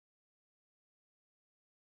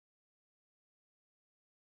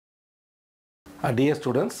Dear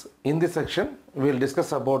students, in this section we will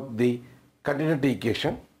discuss about the continuity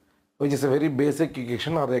equation, which is a very basic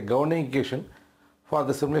equation or a governing equation for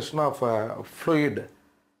the simulation of fluid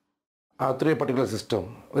through a particular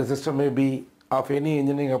system. The system may be of any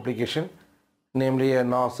engineering application, namely a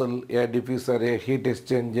nozzle, a diffuser, a heat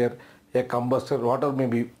exchanger, a combustor, whatever may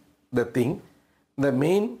be the thing. The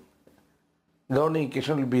main governing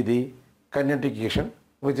equation will be the continuity equation,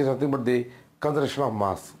 which is nothing but the conservation of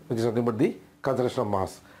mass,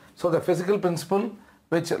 So the physical principle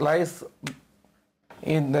which lies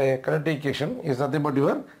in the continuity equation is nothing but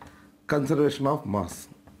your conservation of mass.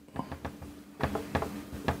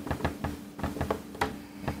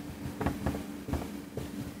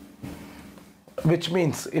 Which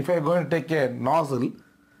means if I am going to take a nozzle,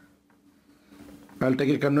 I will take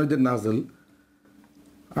a convergent nozzle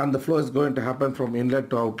and the flow is going to happen from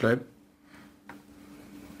inlet to outlet.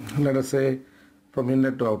 Let us say from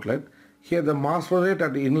inlet to outlet. Here the mass flow rate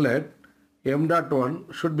at the inlet m dot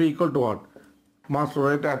 1 should be equal to what? Mass flow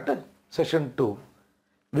rate at section 2,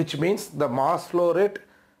 which means the mass flow rate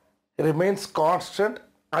remains constant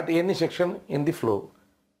at any section in the flow,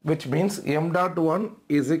 which means m dot 1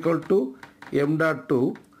 is equal to m dot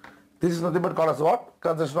 2. This is nothing but called as what?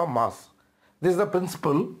 Conservation of mass. This is the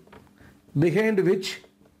principle behind which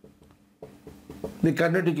the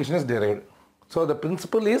continuity equation is derived. So the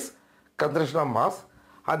principle is conservation of mass,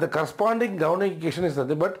 and the corresponding governing equation is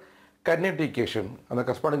nothing but continuity equation. What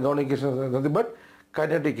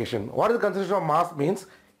is the conservation of mass means?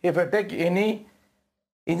 If I take any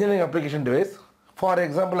engineering application device, for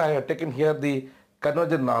example, I have taken here the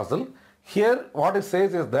convergent nozzle. Here what it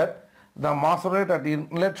says is that the mass flow rate at the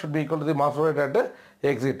inlet should be equal to the mass flow rate at the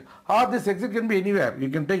exit, or this exit can be anywhere. You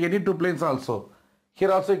can take any two planes also.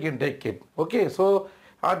 Here also you can take it. Okay, so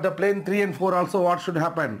at the plane 3 and 4 also what should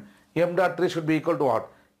happen? M dot 3 should be equal to what?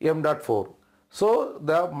 M dot 4. So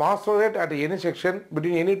the mass flow rate at any section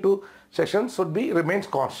between any two sections should be remains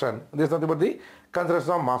constant. This is nothing but the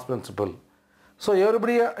conservation of mass principle. So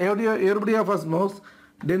everybody of us knows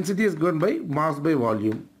density is given by mass by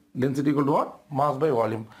volume. Density equal to what? Mass by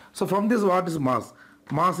volume. So from this, what is mass?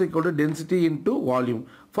 Mass equal to density into volume.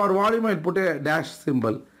 For volume I will put a dash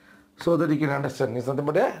symbol so that you can understand. It's nothing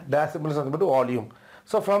but a dash symbol is nothing but volume.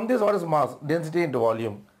 So from this, what is mass? Density into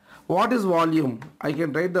volume. What is volume? I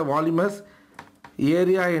can write the volume as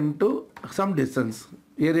area into some distance,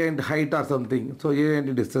 area into height or something. So area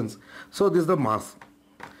into distance. So this is the mass.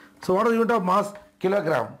 So what is the unit of mass?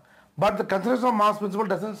 Kilogram. But the conservation of mass principle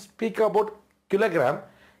doesn't speak about kilogram.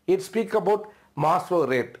 It speaks about mass flow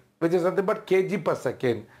rate, which is nothing but kg per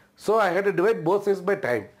second. So I had to divide both sides by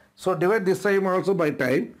time. So divide this time also by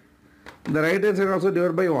time. The right hand side also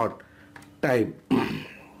divided by what? Time.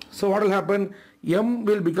 So what will happen? M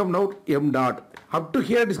will become now m dot. Up to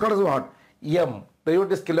here it is called as what? M. The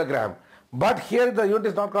unit is kilogram. But here the unit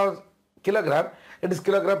is not called kilogram. It is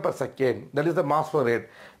kilogram per second. That is the mass flow rate.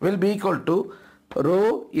 Will be equal to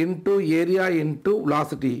rho into area into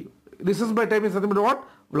velocity. Distance by time is nothing but what?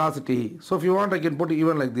 Velocity. So if you want, I can put it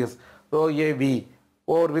even like this. Rho AV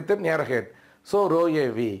over with an arrowhead. So rho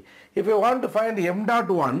AV. If you want to find m dot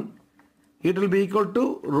 1, it will be equal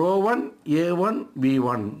to rho 1 A1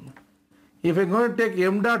 V1. If I am going to take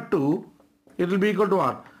m dot 2, it will be equal to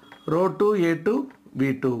what? Rho 2 A2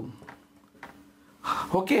 V2.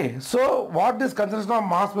 Okay, so what this conservation of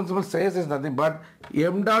mass principle says is nothing but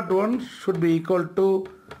m dot 1 should be equal to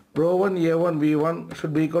rho 1 A1 V1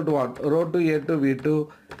 should be equal to what? Rho 2 A2 V2,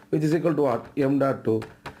 which is equal to what? M dot 2.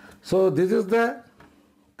 So this is the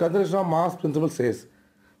conservation of mass principle says,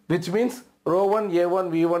 which means rho 1 A1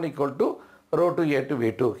 V1 equal to rho 2 A2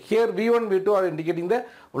 V2. Here V1 V2 are indicating the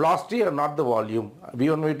velocity and not the volume.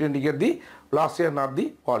 V1 V2 indicate the velocity and not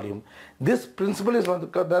the volume. This principle is nothing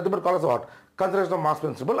but called as what? Conservation of mass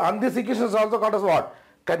principle, and this equation is also called as what?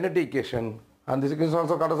 Continuity equation. And this equation is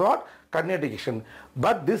also called as what? Continuity equation.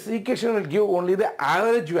 But this equation will give only the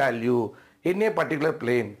average value in a particular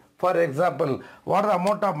plane. For example, what is the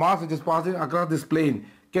amount of mass which is passing across this plane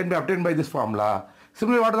can be obtained by this formula.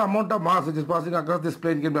 Similarly, what is the amount of mass which is passing across this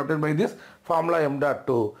plane can be obtained by this formula m dot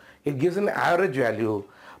 2. It gives an average value.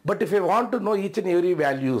 But if I want to know each and every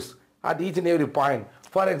values at each and every point,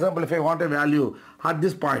 for example, if I want a value at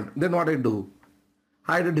this point, then what I do?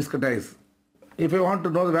 I have to discretize. If I want to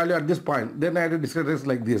know the value at this point, then I have to discretize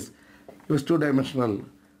like this. It was two-dimensional.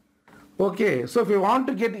 Okay, so if you want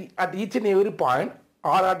to get at each and every point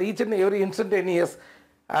or at each and every instantaneous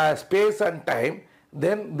space and time,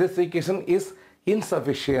 then this equation is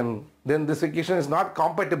insufficient. Then this equation is not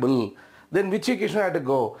compatible. Then which equation I had to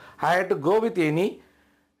go? I had to go with any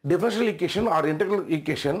differential equation or integral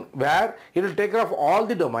equation where it will take care of all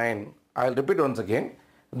the domain. I will repeat once again.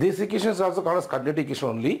 This equation is also called as continuity equation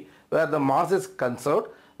only, where the mass is conserved,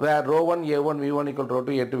 where rho 1 A1 V1 equal to rho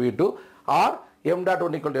 2 A2 V2, or m dot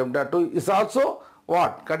 1 equal to m dot 2 is also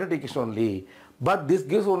what? Continuity equation only. But this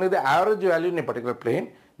gives only the average value in a particular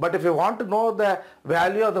plane. But if you want to know the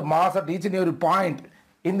value of the mass at each and every point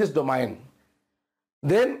in this domain,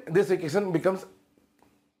 then this equation becomes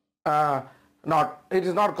it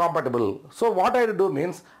is not compatible. So what I have to do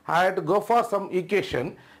means I have to go for some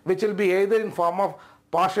equation which will be either in form of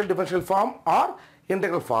partial differential form or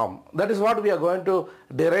integral form. That is what we are going to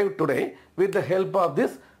derive today with the help of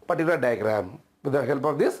this particular diagram.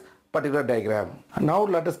 Now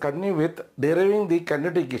let us continue with deriving the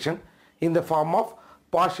continuity equation in the form of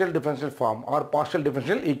partial differential form or partial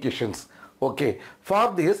differential equations. Okay.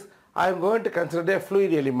 For this I am going to consider a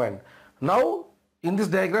fluid element. Now in this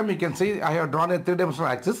diagram you can see I have drawn a three-dimensional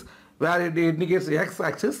axis where it indicates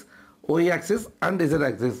x-axis, y-axis and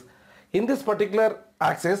z-axis. In this particular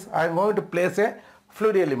axis I am going to place a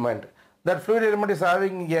fluid element. That fluid element is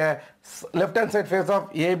having a left hand side face of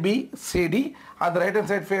A, B, C, D and the right hand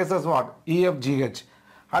side face as what? E, F, G, H.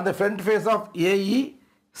 And the front face of A, E,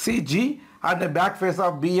 C, G and the back face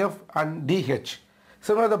of B, F and D, H.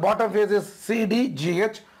 Similarly the bottom face is C, D, G,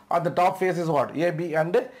 H and the top face is what? A, B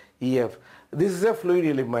and E, F. This is a fluid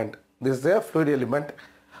element.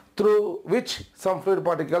 Through which some fluid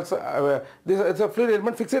particles, this is a fluid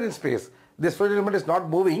element fixed in space. This fluid element is not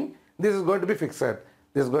moving. This is going to be fixed. I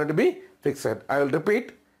will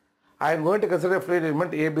repeat. I am going to consider a fluid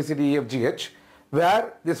element A, B, C, D, E, F, G, H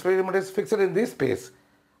where this fluid element is fixed in this space.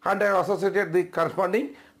 And I have associated the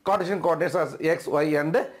corresponding Cartesian coordinates as X, Y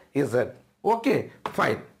and Z. Okay,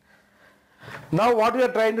 fine. Now what we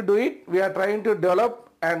are trying to do it, we are trying to develop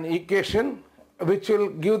an equation which will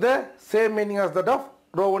give the same meaning as that of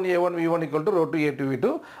rho 1 A1 V1 equal to rho 2 A2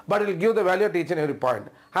 V2, but it will give the value at each and every point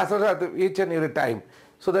as well as at each and every time.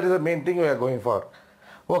 So that is the main thing we are going for.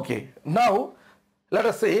 Okay, now let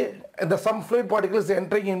us say some fluid particles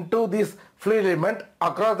entering into this fluid element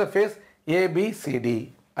across the face A, B, C,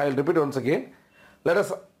 D. I will repeat once again. Let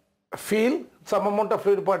us feel some amount of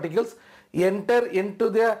fluid particles enter into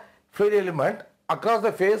the fluid element across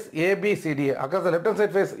the face A, B, C, D, across the left hand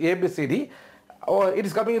side face A, B, C, D. It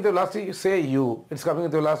is coming with the velocity say U. It is coming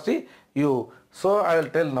with the velocity U. So I will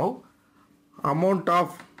tell now amount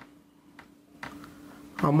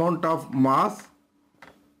of mass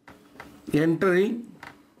entering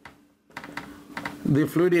the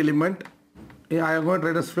fluid element. I am going to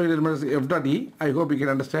write as fluid element as F dot E. I hope you can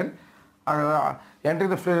understand. Entering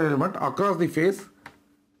the fluid element across the face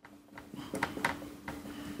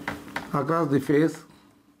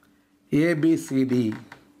A, B, C, D.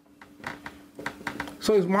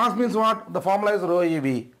 So its mass means what? The formula is rho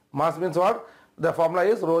AV. Mass means what? The formula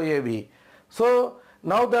is rho AV. So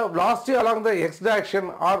now the velocity along the x direction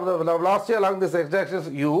or the velocity along this x direction is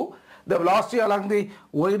U. The velocity along the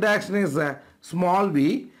y direction is small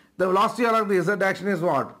v. The velocity along the z direction is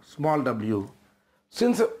what? Small w.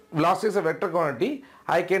 Since velocity is a vector quantity,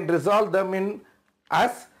 I can resolve them in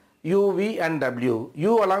as u, v and w.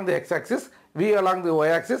 U along the x-axis, v along the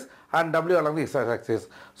y-axis and w along the x-axis.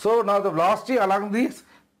 So now the velocity along this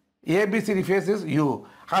ABCD face is u.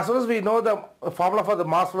 As soon as we know the formula for the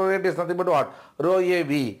mass flow rate is nothing but what? Rho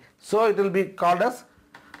AV. So it will be called as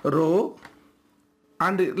rho.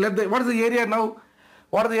 And what is the area now?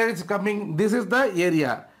 What are the areas coming? This is the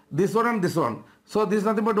area. This one and this one. So this is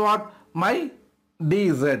nothing but what? My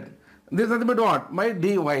dz. This is nothing but what? My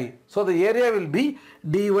dy. So the area will be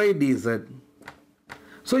dy dz.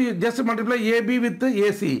 So you just multiply AB with the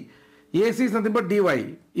AC. AC is nothing but dy.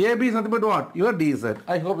 AB is nothing but what? Your dz.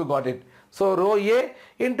 I hope you got it. So rho A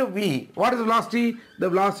into V. What is the velocity? The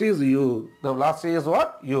velocity is U. The velocity is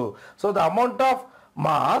what? U. So the amount of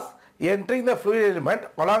mass entering the fluid element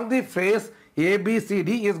along the face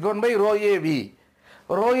ABCD is given by rho AV.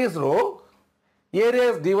 Rho is rho,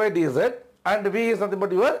 area is dy dz and V is nothing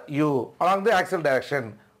but your U along the axial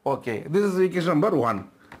direction. Okay, this is equation number 1.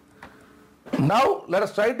 Now let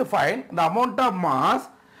us try to find the amount of mass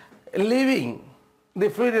leaving the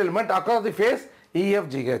fluid element across the face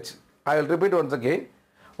EFGH. I will repeat once again.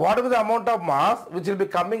 What is the amount of mass which will be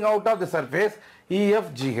coming out of the surface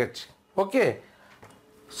EFGH? Okay.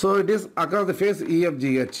 So it is across the face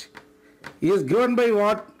EFGH. Is given by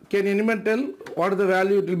what? Can anyone tell what is the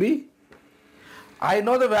value it will be? I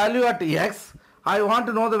know the value at x. I want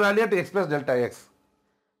to know the value at x plus delta x.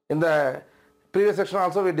 In the previous section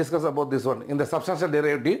also we discussed about this one. In the substantial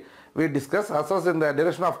derivative we discussed, as well as in the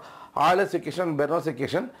derivation of Euler's equation and Bernoulli's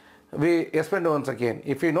equation we explained once again.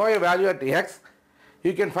 If you know a value at x,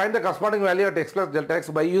 you can find the corresponding value at x plus delta x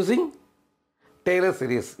by using Taylor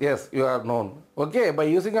series. Yes, you are known. Okay, by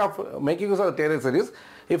making use of the Taylor series,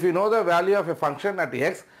 if you know the value of a function at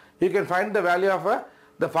x, you can find the value of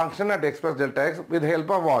the function at x plus delta x with the help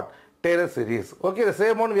of what? Taylor series. Okay, the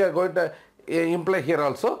same one we are going to imply here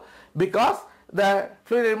also, because the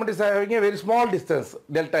fluid element is having a very small distance,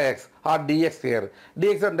 delta x or dx here.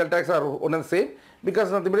 Dx and delta x are one and the same because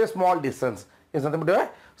it's nothing but a small distance. It's nothing but a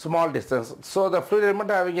small distance. So the fluid element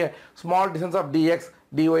having a small distance of dx,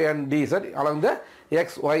 dy and dz along the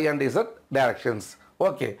x, y and z directions.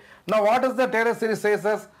 Okay. Now what does the Taylor series says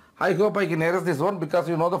as? I hope I can erase this one because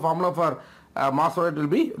you know the formula for mass flow rate will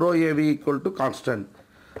be rho av equal to constant.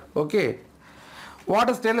 Okay. What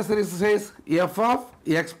does Taylor series says? F of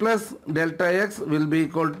x plus delta x will be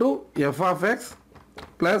equal to f of x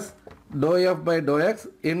plus dou f by dou x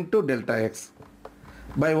into delta x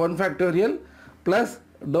by 1 factorial plus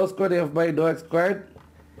dou square f by dou x squared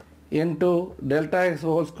into delta x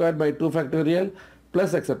whole square by 2 factorial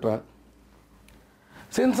plus etc.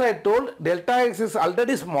 Since I told delta x is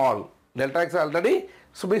already small, delta x already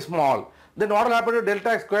should be small, then what will happen to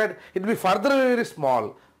delta x squared? It will be further very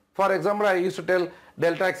small. For example, I used to tell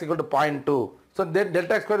delta x equal to 0.2. So then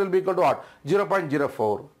delta x squared will be equal to what?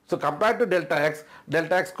 0.04. So compared to delta x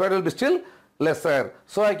squared will be still lesser.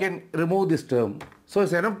 So I can remove this term. So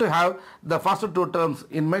it's enough to have the first two terms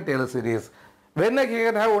in my Taylor series. When I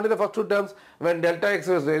can have only the first two terms, when delta x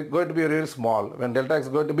is going to be very small. When delta x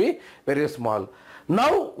is going to be very small.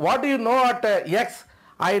 Now what do you know at x?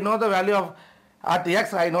 I know the value of, at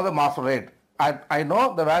x I know the mass flow rate. I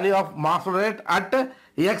know the value of mass flow rate at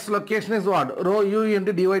x location is what? Rho u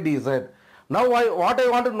into dy dz. Now what I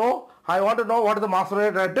want to know? I want to know what is the mass flow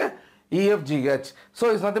rate at EFGH.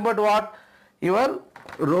 So it's nothing but what? Your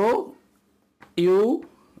rho u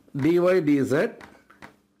dy dz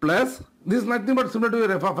plus, this is nothing but similar to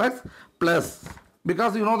your f of x, plus,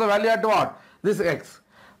 because you know the value at what? This x,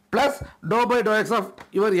 plus dou by dou x of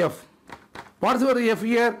your f. What is your f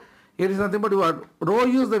here? It is nothing but what? Rho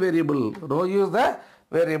u is the variable. Rho u is the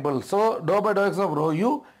variable. So dou by dou x of rho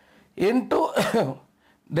u into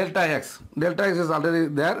delta x. Delta x is already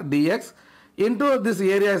there, dx, into this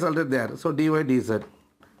area is already there. So dy dz.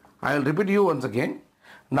 I will repeat you once again.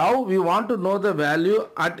 Now we want to know the value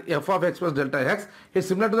at f of x plus delta x. It's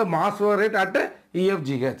similar to the mass flow rate at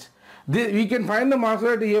EFGH. We can find the mass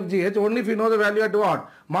flow rate at EFGH only if we know the value at what?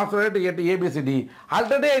 Mass flow rate at ABCD.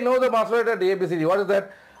 Already I know the mass flow rate at ABCD. What is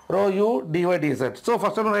that? Rho u dy dz. So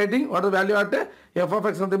first I am writing what is the value at f of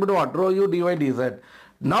x nothing but what? Rho u dy dz.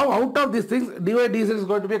 Now out of these things, dy dz is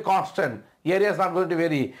going to be a constant. Area is not going to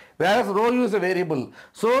vary. Whereas rho u is a variable.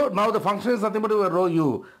 So now the function is nothing but rho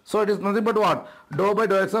u. So it is nothing but what? Dou by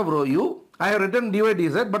dou x of rho u. I have written dy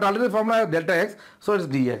dz, but already the formula has delta x. So it is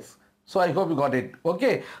dx. So I hope you got it.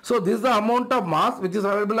 Okay. So this is the amount of mass which is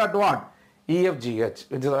available at what? EFGH.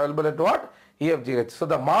 Which is available at what? EFGH. So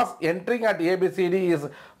the mass entering at ABCD is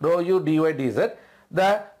rho u dy dz.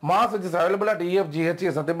 The mass which is available at EFGH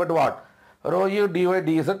is nothing but what? Rho u dy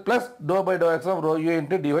dz plus dou by dou x of rho u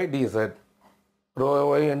into dy dz.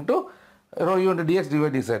 Rho u into dx dy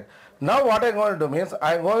dz. Now what I am going to do means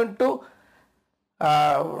I am going to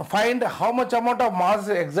find how much amount of mass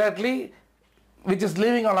exactly which is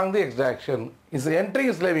leaving along the x direction. Is the entry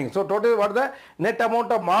is leaving. So total what is the net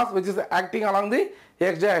amount of mass which is acting along the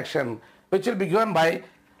x direction, which will be given by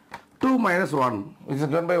 2 minus 1. Which is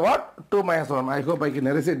given by what? 2 minus 1. I hope I can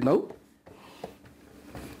erase it now.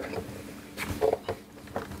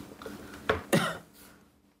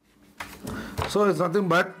 So it's nothing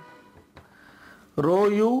but rho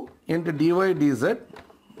u into dy dz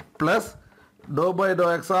plus dou by dou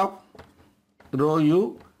x of rho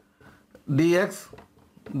u dx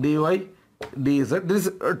dy dz. This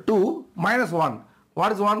is 2 minus 1.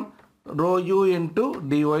 What is 1? Rho u into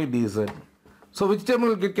dy dz. So which term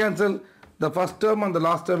will get cancelled? The first term and the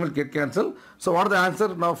last term will get cancelled. So what is the answer?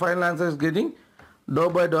 Now final answer is getting dou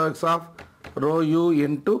by dou x of rho u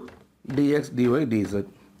into dx dy dz.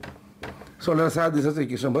 So let us have this as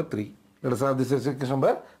equation number 3. Let us have this as equation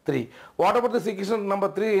number 3. What about this equation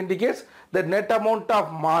number 3 indicates the net amount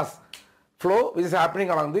of mass flow which is happening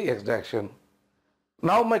along the x direction.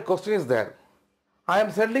 Now my question is there. I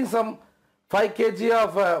am sending some 5 kg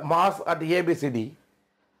of mass at ABCD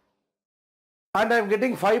and I am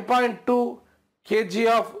getting 5.2 kg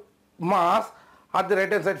of mass at the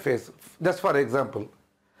right hand side face, just for example.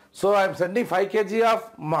 So I am sending 5 kg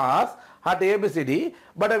of mass at ABCD,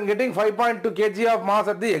 but I am getting 5.2 kg of mass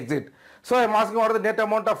at the exit. So I am asking what is the net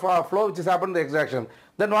amount of flow which is happening in the x direction.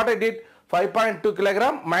 Then what I did, 5.2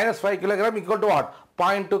 kilogram minus 5 kilogram equal to what?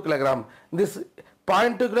 0.2 kilogram. This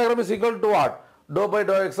 0.2 kilogram is equal to what? Dou by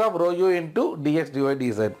dou x of rho u into dx dy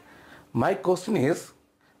dz. My question is,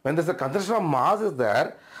 when there's a conservation of mass is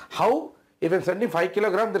there, how, if I'm sending 5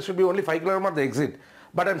 kilogram, there should be only 5 kilogram at the exit.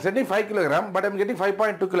 But I'm sending 5 kilogram, but I'm getting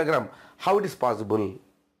 5.2 kilogram. How it is possible?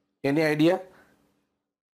 Any idea?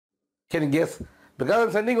 Can you guess? Because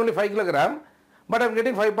I'm sending only 5 kilogram, but I'm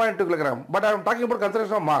getting 5.2 kilogram. But I'm talking about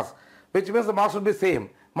conservation of mass, which means the mass should be same.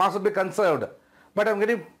 Mass should be conserved. But I'm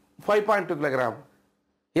getting 5.2 kilogram.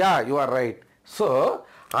 Yeah, you are right. So,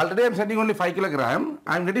 already I'm sending only 5 kilogram.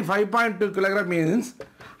 I'm getting 5.2 kilogram means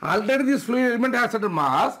already this fluid element has certain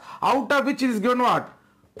mass, out of which it is given what?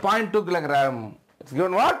 0.2 kilogram. It's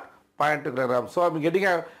given what? 0.2 kilogram. So, I'm getting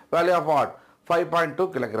a value of what?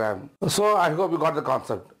 5.2 kilogram. So, I hope you got the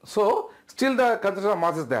concept. So, still the conservation of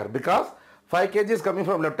mass is there because 5 kg is coming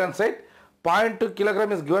from left hand side. 0.2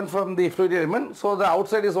 kilogram is given from the fluid element. So, the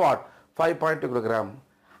outside is what? 5.2 kilogram.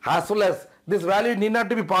 As well as this value need not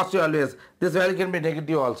to be positive always. This value can be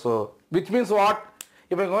negative also. Which means what?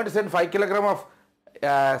 If I am going to send 5 kilogram of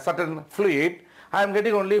certain fluid, I am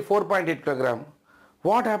getting only 4.8 kilogram.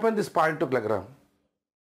 What happened this 0.2 kilogram?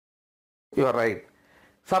 You are right.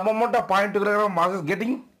 Some amount of 0.2 kilogram mass is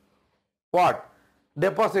getting what?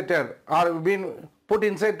 Deposited or been put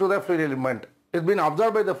inside to the fluid element. It's been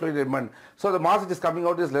absorbed by the fluid element. So the mass which is coming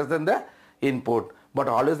out is less than the input. But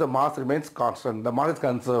always the mass remains constant. The mass is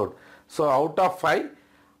conserved. So out of 5,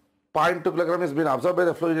 0.2 kilogram is being absorbed by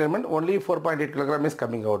the fluid element, only 4.8 kilogram is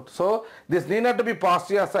coming out. So this need not to be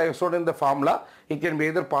positive as I showed in the formula. It can be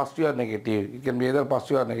either positive or negative. It can be either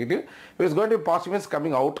positive or negative. If it's going to be positive means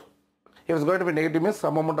coming out. If it's going to be negative means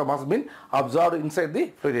some amount of mass has been absorbed inside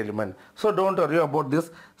the fluid element. So don't worry about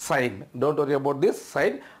this sign. Don't worry about this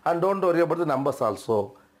sign and don't worry about the numbers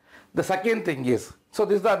also. The second thing is, so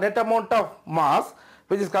this is the net amount of mass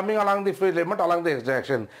which is coming along the fluid element along the x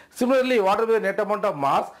direction. Similarly, what will be the net amount of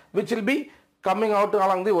mass which will be coming out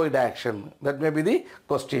along the y direction? That may be the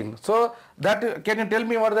question. So that, can you tell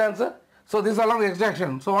me what is the answer? So this is along the x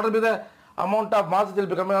direction. So what will be the amount of mass which will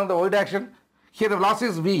be coming along the y direction? Here the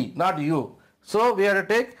velocity is v, not u. So we have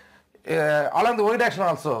to take along the y direction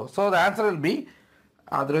also. So the answer will be,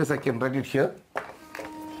 otherwise I can write it here.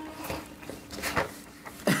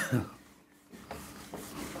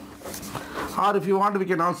 Or if you want, we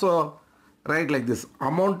can also write like this.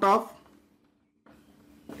 Amount of,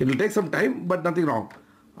 it will take some time but nothing wrong.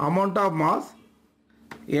 Amount of mass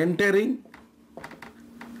entering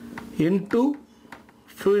into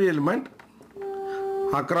fluid element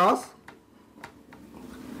across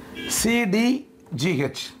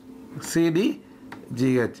CDGH.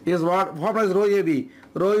 CDGH is what? Formula is rho AB.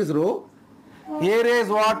 Rho is rho. Area is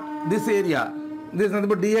what? This area. This is nothing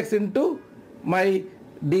but dx into my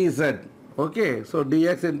dz. Okay, so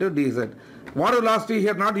dx into dz. What is velocity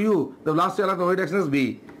here? Not u. The velocity along the y direction is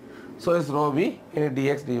v. So it's rho v in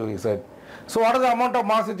dx dz. So what is the amount of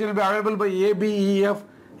mass which will be available by ABEF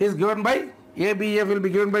is given by, ABEF will be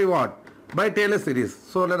given by what? By Taylor series.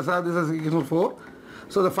 So let us have this as equation 4.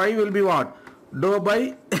 So the 5 will be what? Dou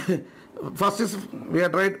by, first is, we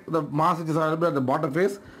have tried the mass which is available at the bottom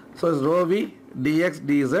face. So it's rho v dx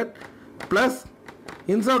dz plus,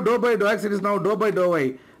 instead of dou by dou x, it is now dou by dou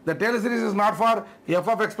y. The Taylor series is not for f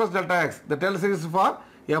of x plus delta x. The Taylor series is for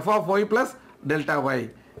f of y plus delta y,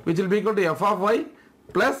 which will be equal to f of y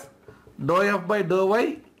plus dou f by dou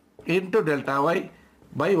y into delta y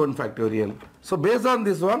by 1 factorial. So based on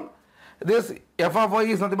this one, this f of y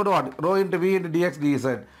is nothing but what? Rho into v into dx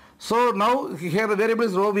dz. So now here the variable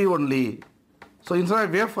is rho v only. So instead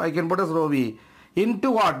of f, I can put as rho v into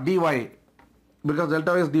what? Dy, because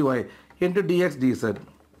delta y is dy, into dx dz.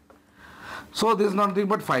 So this is nothing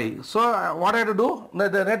but 5. So what I have to do?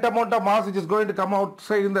 The net amount of mass which is going to come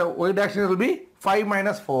outside in the y direction will be 5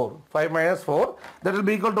 minus 4. 5 minus 4. That will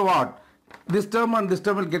be equal to what? This term and this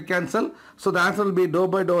term will get cancelled. So the answer will be dou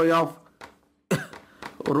by dou y of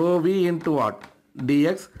rho v into what?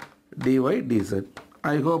 Dx dy dz.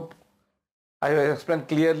 I hope I have explained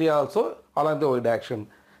clearly also along the y direction.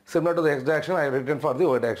 Similar to the x direction, I have written for the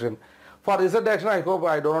y direction. For z direction, I hope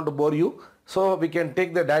I don't want to bore you. So we can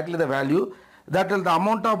take directly the value. That is the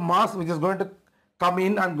amount of mass which is going to come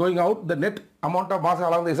in and going out. The net amount of mass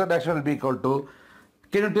along the z direction will be equal to,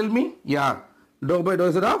 can you tell me? Yeah, dou by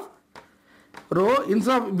dou z of rho,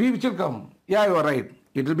 instead of v which will come. Yeah, you are right.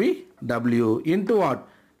 It will be w into what?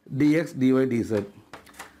 Dx dy dz.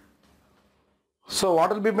 So what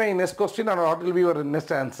will be my next question and what will be your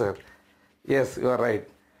next answer? Yes, you are right.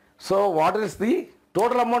 So what is the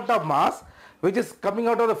total amount of mass which is coming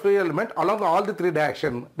out of the fluid element along all the 3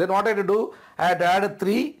 directions? Then what I have to do? I have to add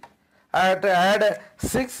 3, I have to add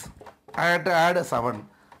 6, I have to add 7.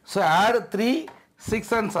 So add 3,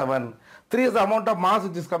 6 and 7. 3 is the amount of mass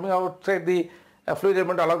which is coming outside the a fluid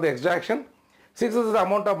element along the x direction, 6 is the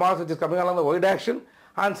amount of mass which is coming along the y direction,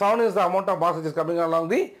 and 7 is the amount of mass which is coming along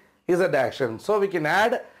the z direction. So we can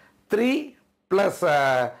add 3 plus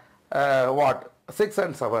what? 6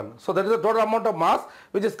 and 7. So that is the total amount of mass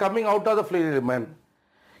which is coming out of the fluid element.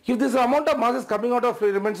 If this amount of mass is coming out of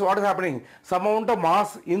fluid element, so what is happening? Some amount of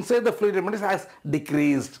mass inside the fluid element has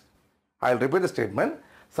decreased. I will repeat the statement.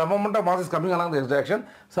 Some amount of mass is coming along the x direction,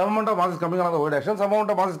 some amount of mass is coming along the y direction, some amount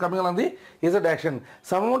of mass is coming along the z direction.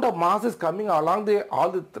 Some amount of mass is coming along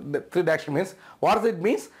all the three directions means, what does it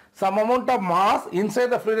mean? Some amount of mass inside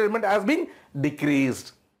the fluid element has been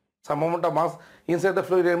decreased. Some amount of mass inside the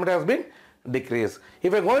fluid element has been decreased.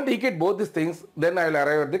 If I am going to equate both these things, then I will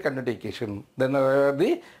arrive at the continuity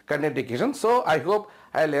equation. So I hope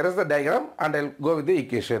I will erase the diagram and I will go with the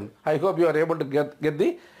equation. I hope you are able to get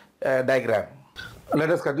the diagram. Let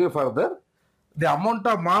us continue further. The amount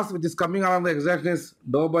of mass which is coming along the x direction is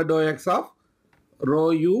dou by dou x of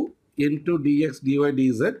rho u into dx dy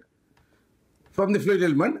dz. From the fluid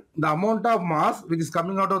element, the amount of mass which is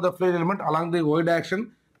coming out of the fluid element along the y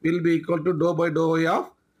direction will be equal to dou by dou y of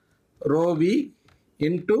rho v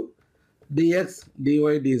into dx dy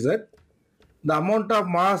dz. The amount of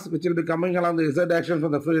mass which will be coming along the z direction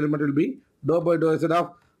from the fluid element will be dou by dou z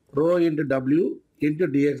of rho into w into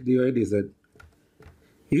dx dy dz.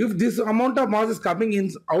 If this amount of mass is coming in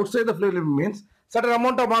outside the fluid element, means certain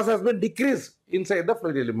amount of mass has been decreased inside the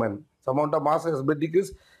fluid element. Some amount of mass has been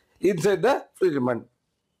decreased inside the fluid element.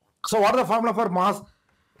 So what is the formula for mass?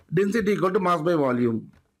 Density equal to mass by volume.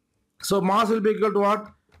 So mass will be equal to what?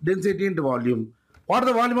 Density into volume. What is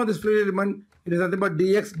the volume of this fluid element? It is nothing but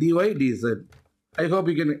dx dy dz. I hope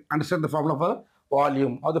you can understand the formula for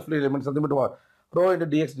volume of the fluid element, something but what? Rho into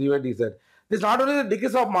dx dy dz. This is not only the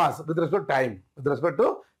decrease of mass with respect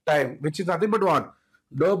to time, which is nothing but what?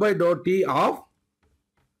 Dou by dou t of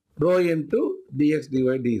rho into dx dy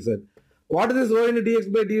dz. What is this rho into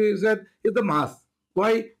dx by dz? Is the mass.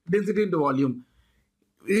 Why? Density into volume.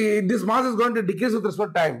 This mass is going to decrease with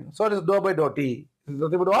respect to time. So it is dou by dou t. This is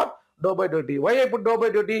nothing but what? Dou by dou t. Why I put dou by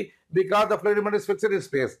dou t? Because the fluid element is fixed in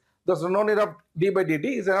space. There's no need of d by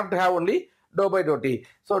dt. It's enough to have only dou by dou t.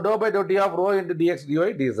 So dou by dou t of rho into dx dy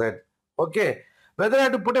dz. Okay. Whether I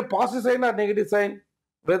have to put a positive sign or negative sign,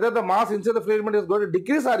 whether the mass inside the fluid element is going to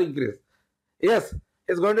decrease or increase. Yes,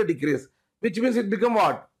 it's going to decrease. Which means it become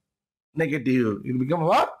what? Negative. It become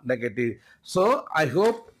what? Negative. So I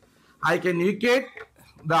hope I can equate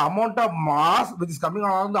the amount of mass which is coming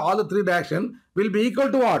along all the three directions will be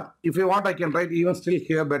equal to what? If you want, I can write even still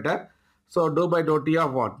here better. So dou by dou t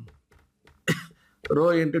of what? Rho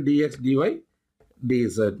into dx dy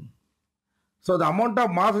dz. So the amount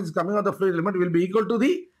of mass which is coming out of the fluid element will be equal to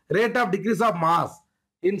the rate of decrease of mass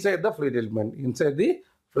inside the fluid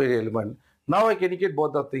element. Now I can equate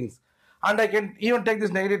both the things. And I can even take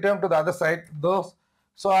this negative term to the other side.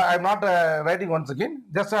 So I am not writing once again.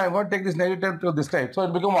 Just I am going to take this negative term to this side. So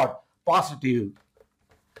it will become what? Positive.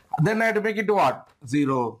 Then I have to make it to what?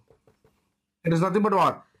 0. It is nothing but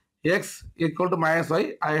what? X equal to minus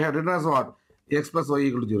y. I have written as what? X plus y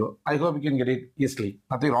equal to 0. I hope you can get it easily.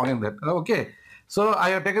 Nothing wrong in that. Okay. So I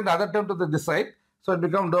have taken the other term to this side. So it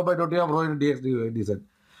becomes dou by dou t of rho into dx dy dz.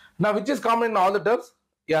 Now which is common in all the terms?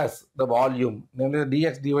 Yes, the volume. Namely the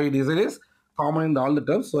dx dy dz is common in all the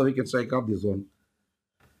terms. So we can strike off this one.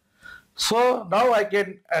 So now I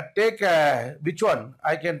can take which one?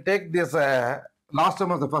 I can take this last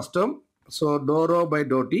term as the first term. So dou rho by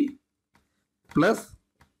dou t plus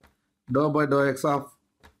dou by dou x of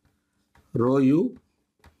rho u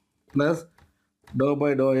plus dou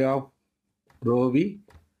by dou y of rho v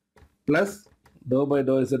plus dou by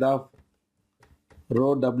dou z of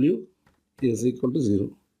rho w is equal to 0.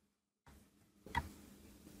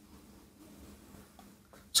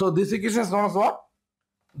 So this equation is known as what?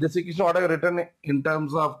 This equation what I have written in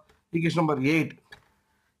terms of equation number 8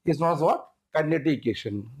 is known as what? Continuity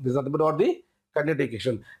equation. This is nothing but what? The continuity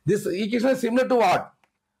equation. This equation is similar to what?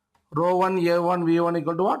 Rho 1 a1 v1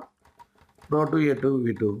 equal to what? Rho 2 a2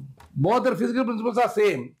 v2. Both the physical principles are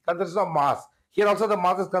same. Conservation of mass. Here also the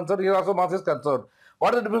mass is conserved. Here also mass is conserved.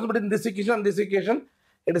 What is the difference between this equation and this equation?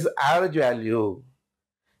 It is average value.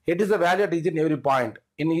 It is the value at each and every point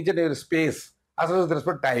in each and every space as well as with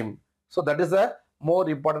respect to time. So that is the more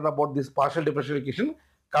important about this partial differential equation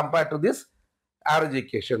compared to this average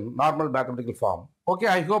equation, normal mathematical form. Okay,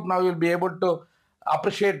 I hope now you will be able to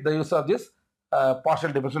appreciate the use of this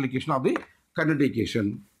partial differential equation of the continuity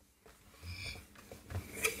equation.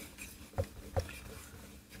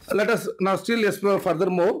 Let us now still explore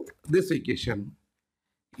furthermore this equation.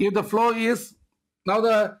 If the flow is, now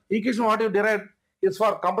the equation what you derived is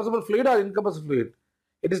for compressible fluid or incompressible fluid.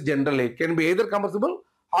 It is generally. It can be either compressible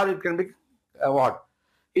or it can be what?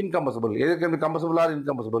 Incompressible. Either can be compressible or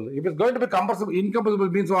incompressible. If it's going to be compressible, incompressible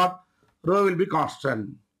means what? Rho will be constant.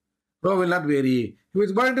 Rho will not vary. If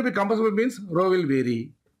it's going to be compressible means rho will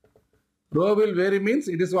vary. Rho will vary means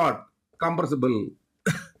it is what? Compressible.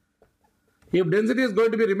 If density is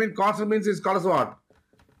going to be remain constant means it's called as what?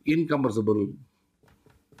 Incompressible.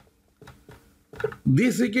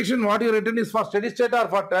 This equation what you written is for steady state or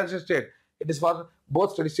for transition state? It is for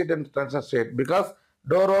both steady state and transition state because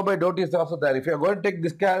dou rho by dou t is also there. If you are going to take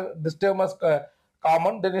this term as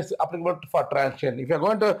common, then it's applicable for transition. If you are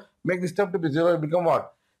going to make this term to be zero, it will become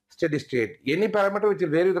what? Steady state. Any parameter which will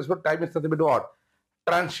vary with respect to time is nothing but what?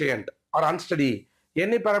 Transient or unsteady.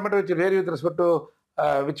 Any parameter which will vary with respect to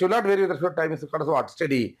which will not vary with respect to time is called as what?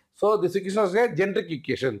 Steady. So this equation is a generic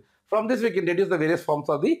equation. From this we can deduce the various forms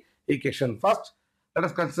of the equation. First, let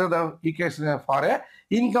us consider the equation for a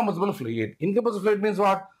incompressible fluid. Incompressible fluid means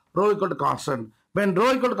what? Rho equal to constant. When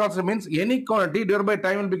rho equal to constant means any quantity divided by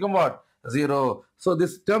time will become what? Zero. So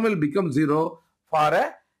this term will become zero for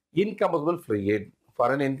a incompressible fluid.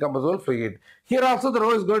 For an incompressible fluid. Here also the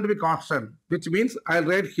rho is going to be constant, which means I'll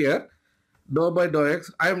write here dou by dou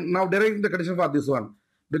x. I am now deriving the condition for this one.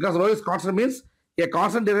 Because rho is constant means a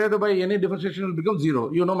constant derived by any differentiation will become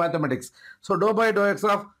zero. You know mathematics. So dou by dou x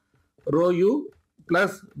of rho u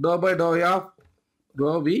plus dou by dou y of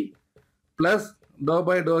rho v plus dou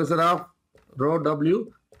by dou z of rho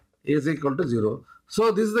w is equal to 0.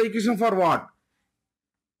 So this is the equation for what?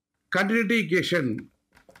 Continuity equation.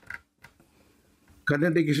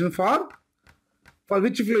 Continuity equation for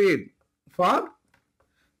which fluid? For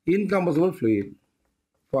incompressible fluid.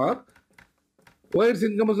 For why it's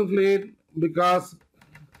incompressible fluid? Because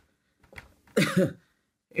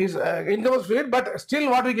it's incompressible fluid, but still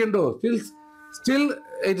what we can do? Still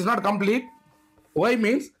it is not complete. Why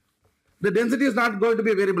means the density is not going to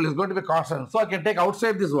be a variable, it's going to be constant. So I can take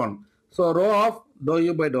outside this one. So rho of dou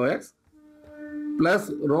u by dou x plus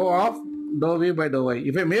rho of dou v by dou y.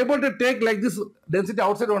 If I am able to take like this density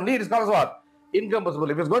outside only, it is called as what? Incompressible.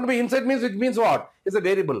 If it's going to be inside means it means what? It's a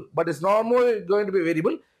variable. But it's not more going to be a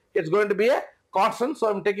variable. It's going to be a constant. So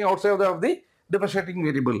I'm taking outside of the differentiating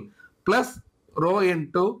variable. Plus rho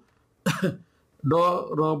into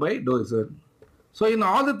dou rho by dou z. So in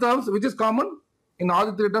all the terms which is common? In all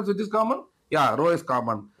the three terms which is common? Yeah, rho is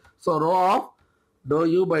common. So rho of dou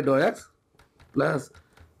u by dou x plus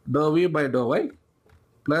dou v by dou y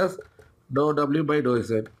plus dou w by dou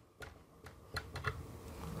z.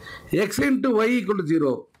 X into y equal to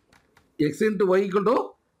 0. X into y equal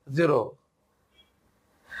to 0.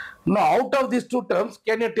 Now out of these two terms,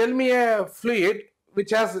 can you tell me a fluid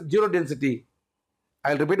which has zero density?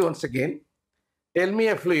 I'll repeat once again. Tell me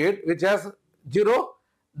a fluid which has zero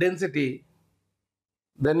density.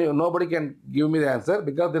 Then nobody can give me the answer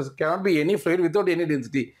because there cannot be any fluid without any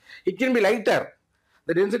density. It can be lighter.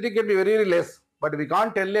 The density can be very, very less, but we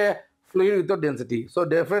can't tell a fluid without density. So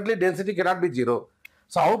definitely density cannot be 0.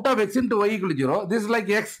 So out of x into y equal to 0, this is like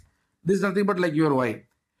x, this is nothing but like your y.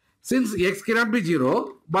 Since x cannot be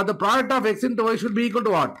 0, but the product of x into y should be equal to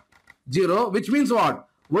what? 0, which means what?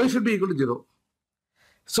 Y should be equal to 0.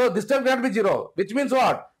 So this term cannot be 0, which means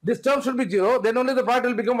what? This term should be 0, then only the product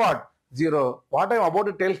will become what? 0. What I am about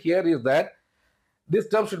to tell here is that this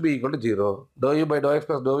term should be equal to 0. Dou u by dou x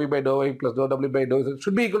plus dou v by dou y plus dou w by dou z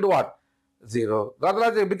should be equal to what? 0. Got the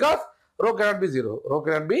logic? Because rho cannot be 0. Rho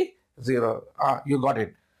cannot be 0. You got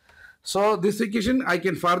it. So this equation I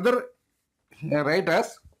can further write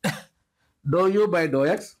as dou u by dou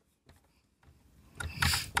x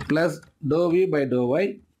plus dou v by dou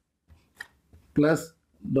y plus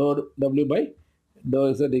dou w by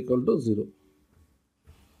dou z equal to 0.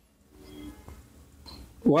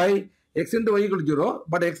 Why? X into y equal to 0,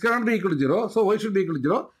 but x cannot be equal to 0, so y should be equal to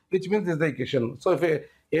 0, which means this is the equation. So if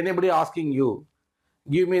anybody asking you,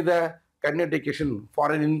 give me the continuity equation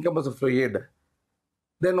for an incompressible fluid,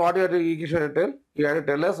 then what you have to tell? You have to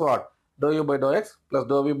tell us what? Dou u by dou x plus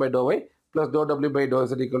dou v by dou y plus dou w by dou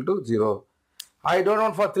z equal to 0. I don't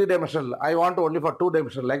want for 3-dimensional. I want only for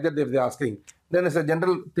 2-dimensional. Like that if they are asking. Then it's a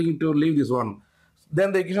general thing to leave this one.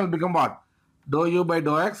 Then the equation will become what? Dou u by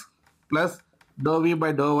dou x plus dou v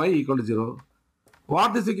by dou y equal to 0.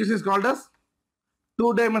 What this equation is called as?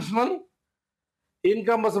 2-dimensional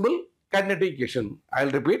incompressible continuity equation. I'll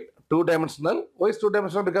repeat. 2-dimensional. Why is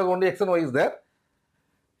 2-dimensional? Because only x and y is there.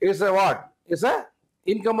 It's a what? It's a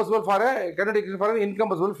incompressible for a continuity equation for an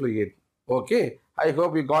incompressible fluid. Okay. I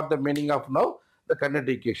hope you got the meaning of now the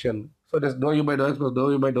continuity equation. So it is dou u by dou x plus dou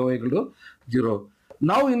v by dou y equal to 0.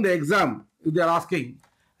 Now in the exam, if they are asking,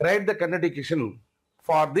 write the continuity equation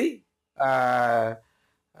for the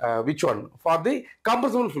which one? For the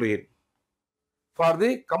compressible fluid. For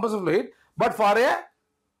the compressible fluid, but for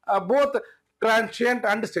a both transient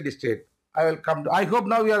and steady state. I will come to, I hope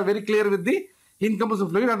now you are very clear with the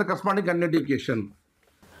incompressible fluid and the corresponding continuity equation.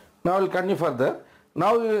 Now I will continue further.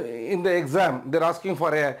 Now in the exam they are asking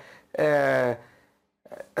for a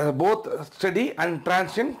both steady and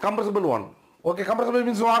transient compressible one. Okay, compressible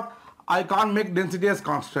means what? I can't make density as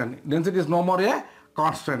constant. Density is no more a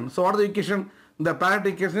constant. So what is the equation? The parent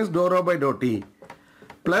equation is dou rho by dou t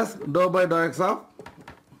plus dou by dou x of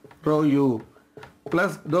rho u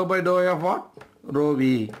plus dou by dou a of what? Rho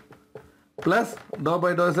v plus dou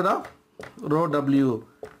by dou z of rho w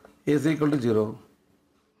is equal to 0.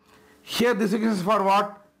 Here this equation is for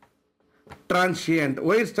what? Transient.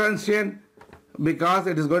 Why is transient? Because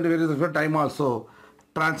it is going to vary with respect to time also.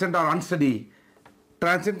 Transient or unsteady.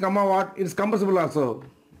 Transient comma what? It is compressible also.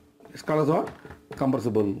 It's called as what?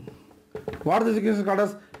 Compressible. What this equation is called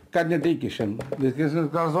as? Continuity equation. This equation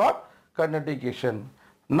is called as what? Continuity equation.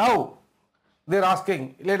 Now they are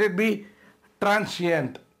asking, let it be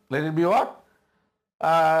transient. Let it be what?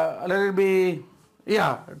 Let it be,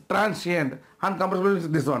 yeah, transient. And compressible is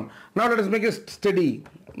this one. Now let us make it steady.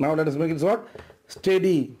 Now let us make it what?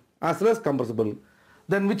 Steady as well as compressible.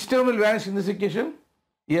 Then which term will vanish in this equation?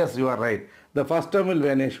 Yes, you are right. The first term will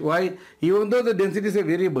vanish. Why? Even though the density is a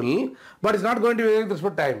variable, but it's not going to vary with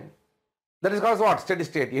respect to time. That is called as what? Steady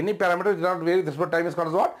state. Any parameter is not vary with respect to time is called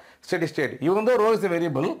as what? Steady state. Even though rho is a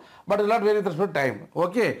variable, but it will not vary with respect to time.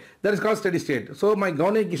 Okay, that is called steady state. So my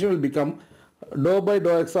Gaussian equation will become dou by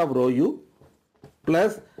dou x of rho u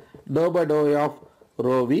plus dou by dou a of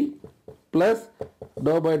rho v plus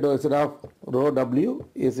dou by dou z of rho w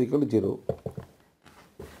is equal to 0.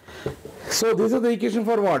 So this is the equation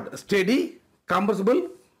for what? Steady, compressible,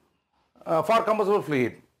 for compressible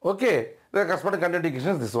fluid. Okay, the corresponding continuity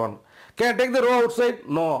equation is this one. Can I take the rho outside?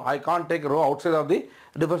 No, I can't take rho outside of the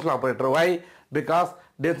differential operator. Why? Because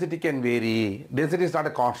density can vary. Density is not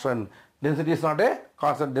a constant. Density is not a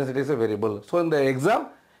constant. Density is a variable. So in the exam,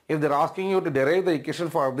 if they are asking you to derive the equation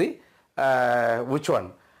for the which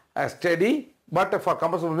one? Steady, but for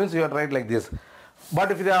compressible means you have to write like this.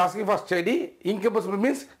 But if they are asking for steady, incompressible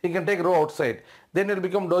means you can take rho outside. Then it will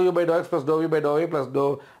become dou u by dou x plus dou v by dou a plus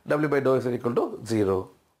dou w by dou x is equal to 0.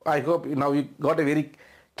 I hope now you got a very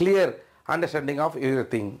clear understanding of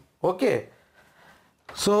everything. Okay.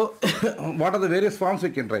 So what are the various forms we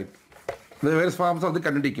can write? The various forms of the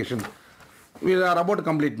continuity equation. We are about to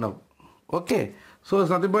complete now. Okay. So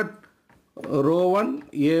it's nothing but rho 1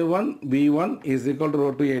 a1 b1 is equal to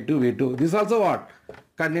rho 2 a2 v2. This is also what?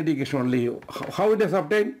 Continuity equation only. How it is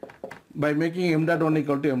obtained? By making m dot 1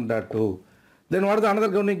 equal to m dot 2. Then what is the another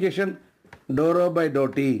continuity equation? Dou rho by dou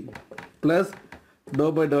t plus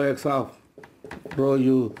dou by dou x of rho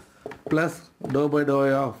u plus dou by dou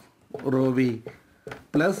a of rho v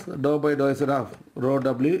plus dou by dou z of rho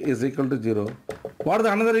w is equal to 0. What is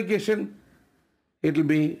the another equation? It will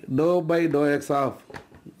be dou by dou x of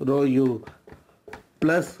rho u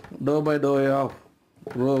plus dou by dou a of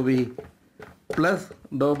rho v plus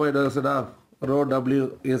dou by dou z of rho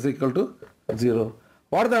w is equal to 0.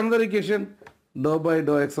 What is the another equation? Dou by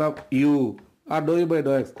dou x of u or dou u by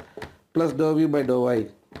dou x plus dou v by dou y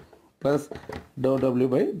plus dou w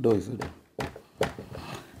by dou z.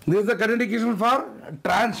 This is the continuity equation for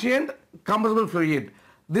transient compressible fluid.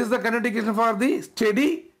 This is the continuity equation for the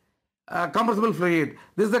steady compressible fluid.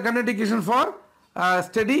 This is the continuity equation for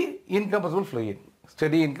steady incompressible fluid.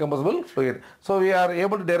 Steady incompressible fluid. So we are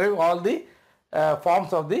able to derive all the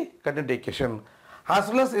forms of the continuity equation. As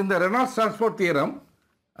well as in the Reynolds transport theorem,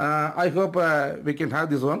 I hope we can have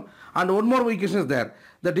this one. And one more equation is there.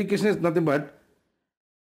 That equation is nothing but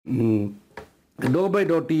dou by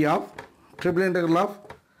dou t of triple integral of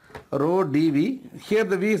rho dv. Here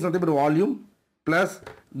the v is nothing but volume plus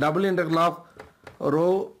double integral of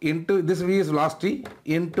rho into this v is velocity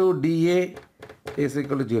into dA is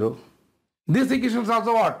equal to 0. This equation is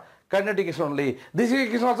also what? Continuity equation only. This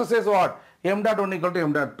equation also says what? M dot 1 equal to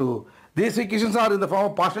M dot 2. These equations are in the form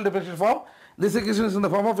of partial differential form. This equation is in the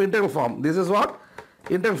form of integral form. This is what?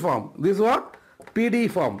 Integral form. This is what? PDE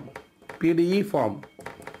form. PDE form.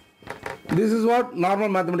 This is what? Normal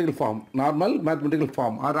mathematical form. Normal mathematical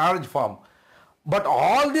form or average form. But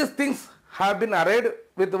all these things have been arrayed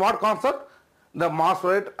with what concept? The mass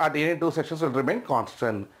rate at any two sections will remain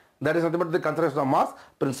constant. That is nothing but the conservation of mass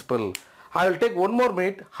principle. I will take one more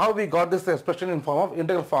minute how we got this expression in form of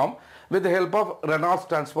integral form with the help of Reynolds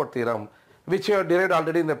transport theorem, which you have derived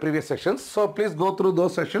already in the previous sections. So please go through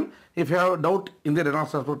those sections. If you have a doubt in the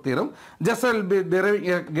Reynolds transport theorem, just I will be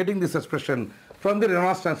deriving, getting this expression from the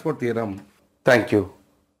Reynolds transport theorem. Thank you.